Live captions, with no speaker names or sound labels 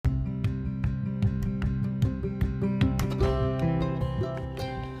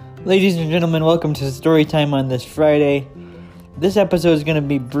Ladies and gentlemen, welcome to Storytime on this Friday. This episode is going to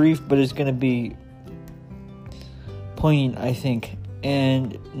be brief, but it's going to be poignant, I think.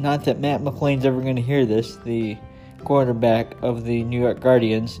 And not that Matt McGloin's ever going to hear this, the quarterback of the New York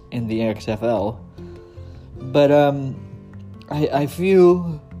Guardians in the XFL. But I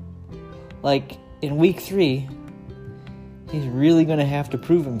feel like in week 3, he's really going to have to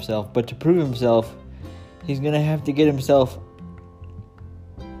prove himself. But to prove himself, he's going to have to get himself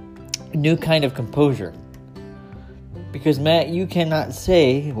a new kind of composure. Because, Matt, you cannot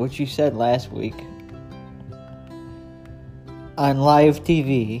say what you said last week on live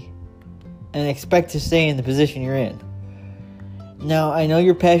TV and expect to stay in the position you're in. Now, I know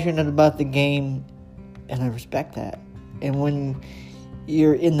you're passionate about the game, and I respect that. And when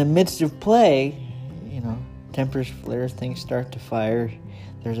you're in the midst of play, tempers flare, things start to fire.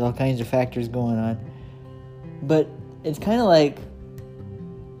 There's all kinds of factors going on. But it's kind of like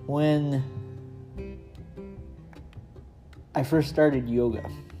when I first started yoga.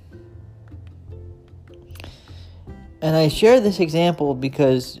 And I share this example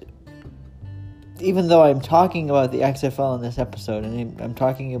because even though I'm talking about the XFL in this episode, and I'm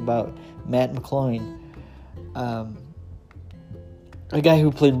talking about Matt McGloin, a guy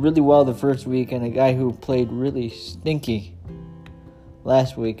who played really well the first week and a guy who played really stinky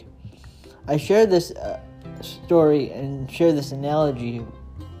last week, I share this story and share this analogy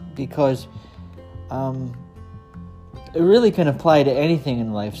because it really can apply to anything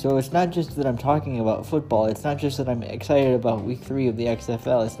in life. So it's not just that I'm talking about football. It's not just that I'm excited about week 3 of the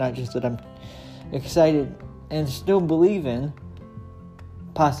XFL. It's not just that I'm excited and still believe in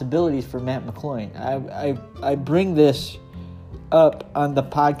possibilities for Matt McGloin. I bring this up on the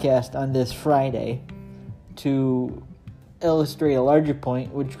podcast on this Friday to illustrate a larger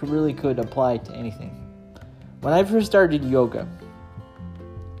point, which really could apply to anything. When I first started yoga,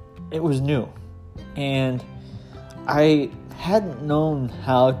 it was new, and I hadn't known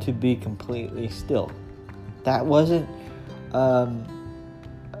how to be completely still. That wasn't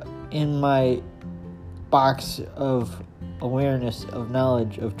in my box of awareness, of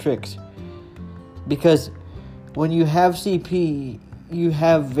knowledge, of tricks. Because when you have CP, you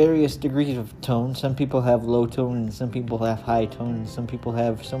have various degrees of tone. Some people have low tone, and some people have high tone, and some people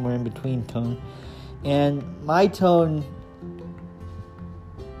have somewhere in between tone. And my tone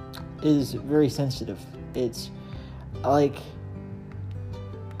is very sensitive. It's like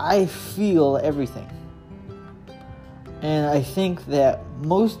I feel everything. And I think that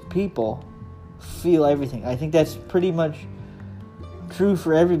most people feel everything. I think that's pretty much true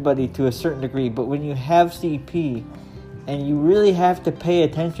for everybody to a certain degree. But when you have CP and you really have to pay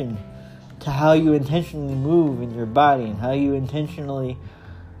attention to how you intentionally move in your body and how you intentionally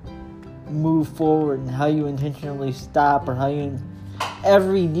move forward and how you intentionally stop, or how you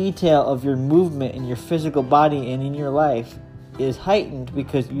every detail of your movement in your physical body and in your life is heightened,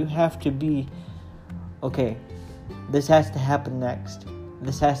 because you have to be, okay, this has to happen next.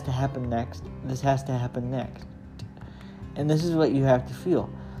 This has to happen next. This has to happen next. And this is what you have to feel.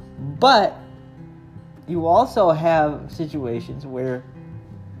 But you also have situations where,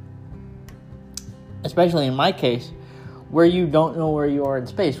 especially in my case, where you don't know where you are in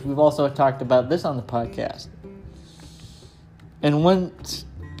space. We've also talked about this on the podcast. And once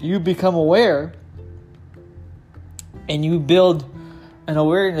you become aware and you build an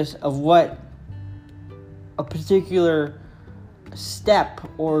awareness of what a particular step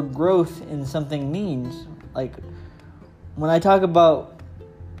or growth in something means, like when I talk about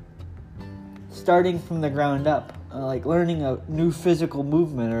starting from the ground up, like learning a new physical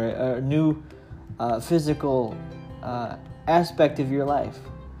movement or a new physical aspect of your life.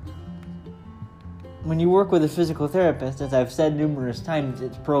 When you work with a physical therapist, as I've said numerous times,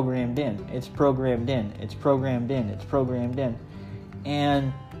 it's programmed in. It's programmed in. It's programmed in. It's programmed in.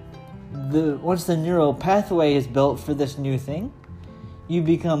 And once the neural pathway is built for this new thing, you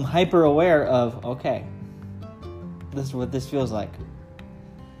become hyper aware of, okay, this is what this feels like.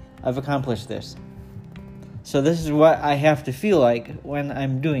 I've accomplished this. So this is what I have to feel like when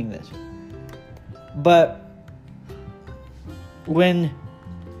I'm doing this. But when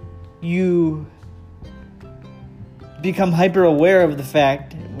you become hyper aware of the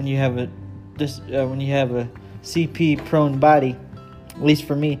fact, when you have a CP prone body, at least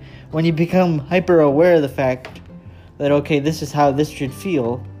for me, when you become hyper aware of the fact that, okay, this is how this should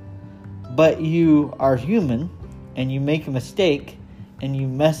feel, but you are human and you make a mistake and you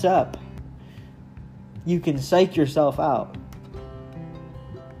mess up, you can psych yourself out.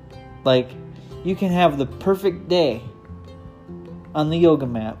 Like, you can have the perfect day on the yoga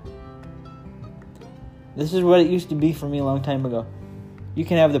mat. This is what it used to be for me a long time ago. You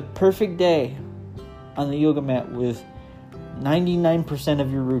can have the perfect day on the yoga mat with 99%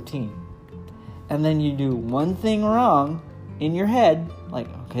 of your routine. And then you do one thing wrong in your head, like,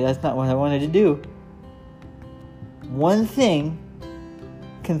 okay, that's not what I wanted to do. One thing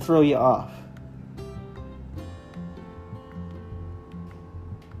can throw you off.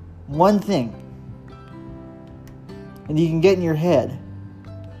 One thing. And you can get in your head.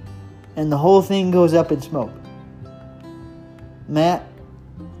 And the whole thing goes up in smoke. Matt,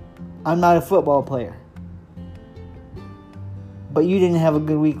 I'm not a football player. But you didn't have a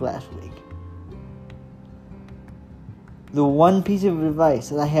good week last week. The one piece of advice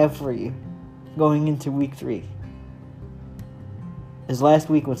that I have for you going into week 3 is last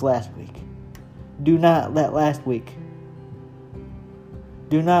week was last week. Do not let last week.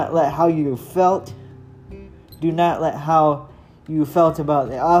 Do not let how you felt. Do not let how you felt about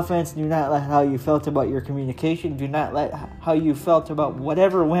the offense. Do not let how you felt about your communication. Do not let how you felt about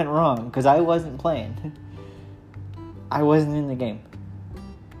whatever went wrong. Because I wasn't playing. I wasn't in the game.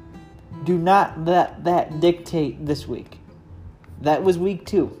 Do not let that dictate this week. That was week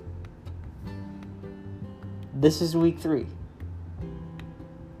 2. This is week 3.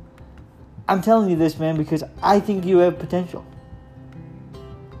 I'm telling you this, man, because I think you have potential.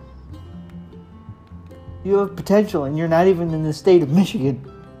 You have potential, and you're not even in the state of Michigan.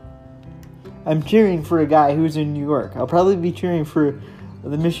 I'm cheering for a guy who's in New York. I'll probably be cheering for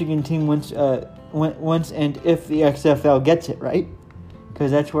the Michigan team once and if the XFL gets it, right?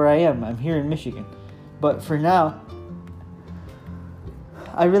 Because that's where I am. I'm here in Michigan. But for now,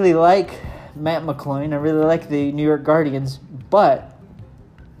 I really like Matt McGloin. I really like the New York Guardians. But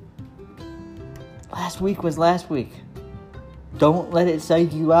last week was last week. Don't let it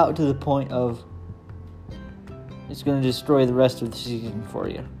psych you out to the point of it's going to destroy the rest of the season for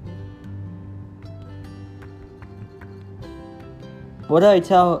you. What do I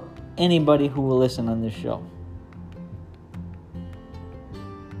tell anybody who will listen on this show?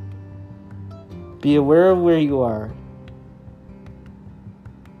 Be aware of where you are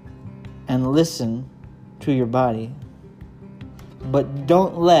and listen to your body, but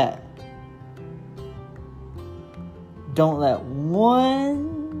don't let one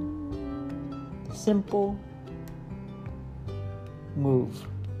simple move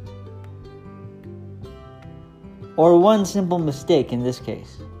or one simple mistake in this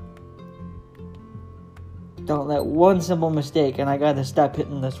case. Don't let one simple mistake, and I gotta stop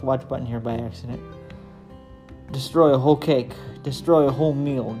hitting this watch button here by accident, destroy a whole cake, destroy a whole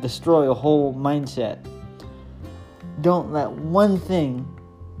meal, destroy a whole mindset. Don't let one thing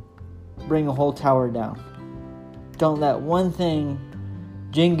bring a whole tower down. Don't let one thing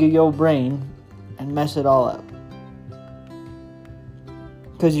jingle your brain and mess it all up.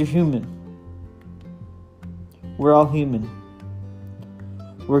 Because you're human. We're all human.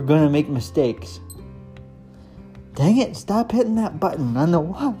 We're gonna make mistakes. Dang it, stop hitting that button on the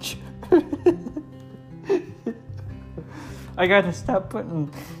watch. I gotta stop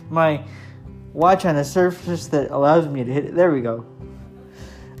putting my watch on a surface that allows me to hit it. There we go.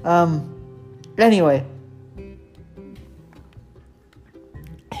 Anyway.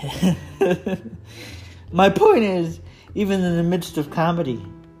 My point is, even in the midst of comedy,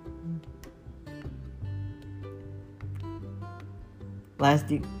 last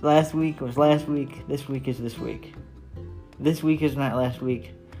week was last week, this week is this week. This week is not last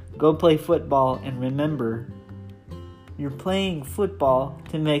week. Go play football and remember, you're playing football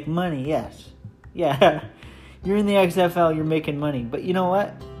to make money, yes. Yeah, you're in the XFL, you're making money. But you know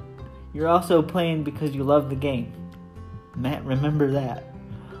what? You're also playing because you love the game. Matt, remember that.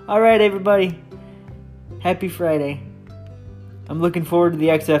 Alright, everybody. Happy Friday. I'm looking forward to the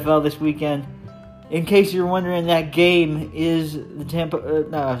XFL this weekend. In case you're wondering, that game is the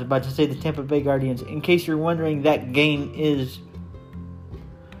Tampa Bay Guardians. In case you're wondering, that game is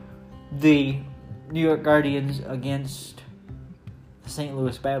the New York Guardians against the St.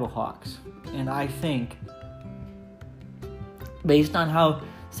 Louis Battlehawks. And I think, based on how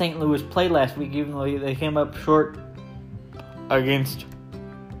St. Louis played last week, even though they came up short against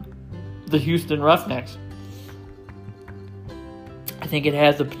the Houston Roughnecks, I think it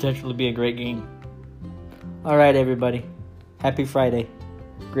has the potential to be a great game. All right, everybody. Happy Friday.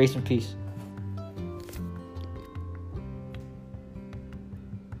 Grace and peace.